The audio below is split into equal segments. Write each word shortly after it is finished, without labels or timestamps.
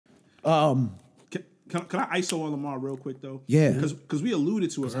Can I ISO on Lamar real quick though? Yeah, because we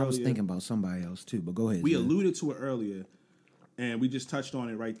alluded to it earlier. I was thinking about somebody else too, but go ahead. We alluded to it earlier, and we just touched on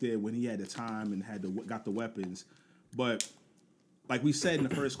it right there when he had the time and got the weapons. But like we said in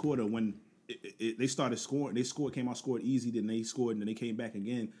the first quarter, when they started scoring, came out, scored easy, then they scored, and then they came back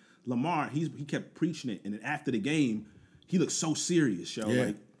again. Lamar, he kept preaching it, and then after the game, he looked so serious, yo. Yeah.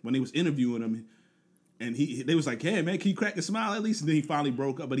 Like when they was interviewing him, and they was like, "Hey man, can you crack a smile at least?" And then he finally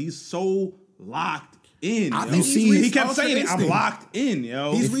broke up, but he's so locked in. He kept saying it. I'm locked in,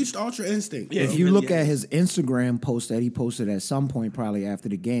 yo. He's reached ultra instinct. Yeah, if you look at his Instagram post that he posted at some point, probably after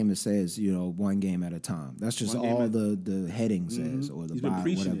the game, it says, one game at a time. That's just all the heading says, or the buy,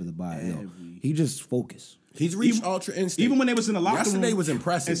 whatever the buy. He just focused. He's reached ultra instinct. Even when they was in the locker room, yesterday was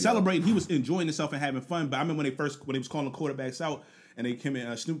impressive and celebrating, he was enjoying himself and having fun. But I remember when they was calling the quarterbacks out, and they came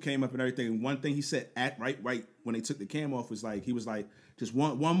in, Snoop came up and everything. And one thing he said right when they took the cam off was like, he was like, just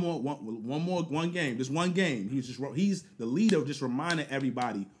one game, just one game. He's the leader, just reminding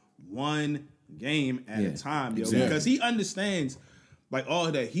everybody one game at a time, yo, because he understands like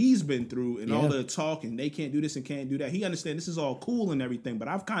all that he's been through and all the talk and they can't do this and can't do that. He understands this is all cool and everything, but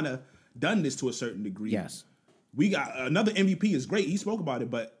I've kind of done this to a certain degree. Yes. We got another MVP is great. He spoke about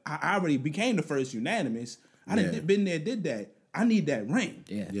it, but I already became the first unanimous. I didn't been there, did that. I need that ring.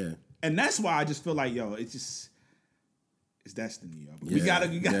 Yeah. And that's why I just feel like, yo, it's destiny, yo. We gotta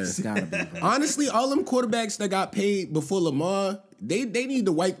It's gotta be, bro. Honestly, all them quarterbacks that got paid before Lamar, they need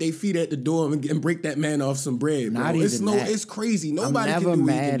to wipe their feet at the door and break that man off some bread, bro. It's crazy. Nobody I'm can never do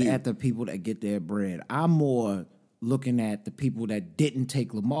mad at the people that get their bread. I'm more looking at the people that didn't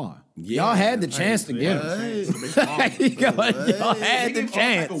take Lamar. Y'all had the chance to get him. Y'all had the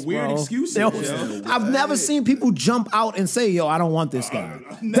chance. Like a weird excuse. I've never seen people jump out and say, "Yo, I don't want this guy."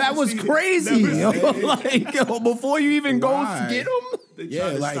 That was crazy. Before you even go get him. Yeah,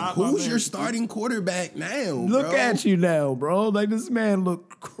 like who's your starting quarterback now? Look at you now, bro. Like this man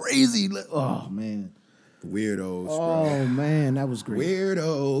looked crazy. Oh man, weirdos. Oh man, that was great.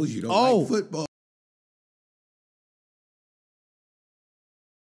 Weirdos. You don't like football.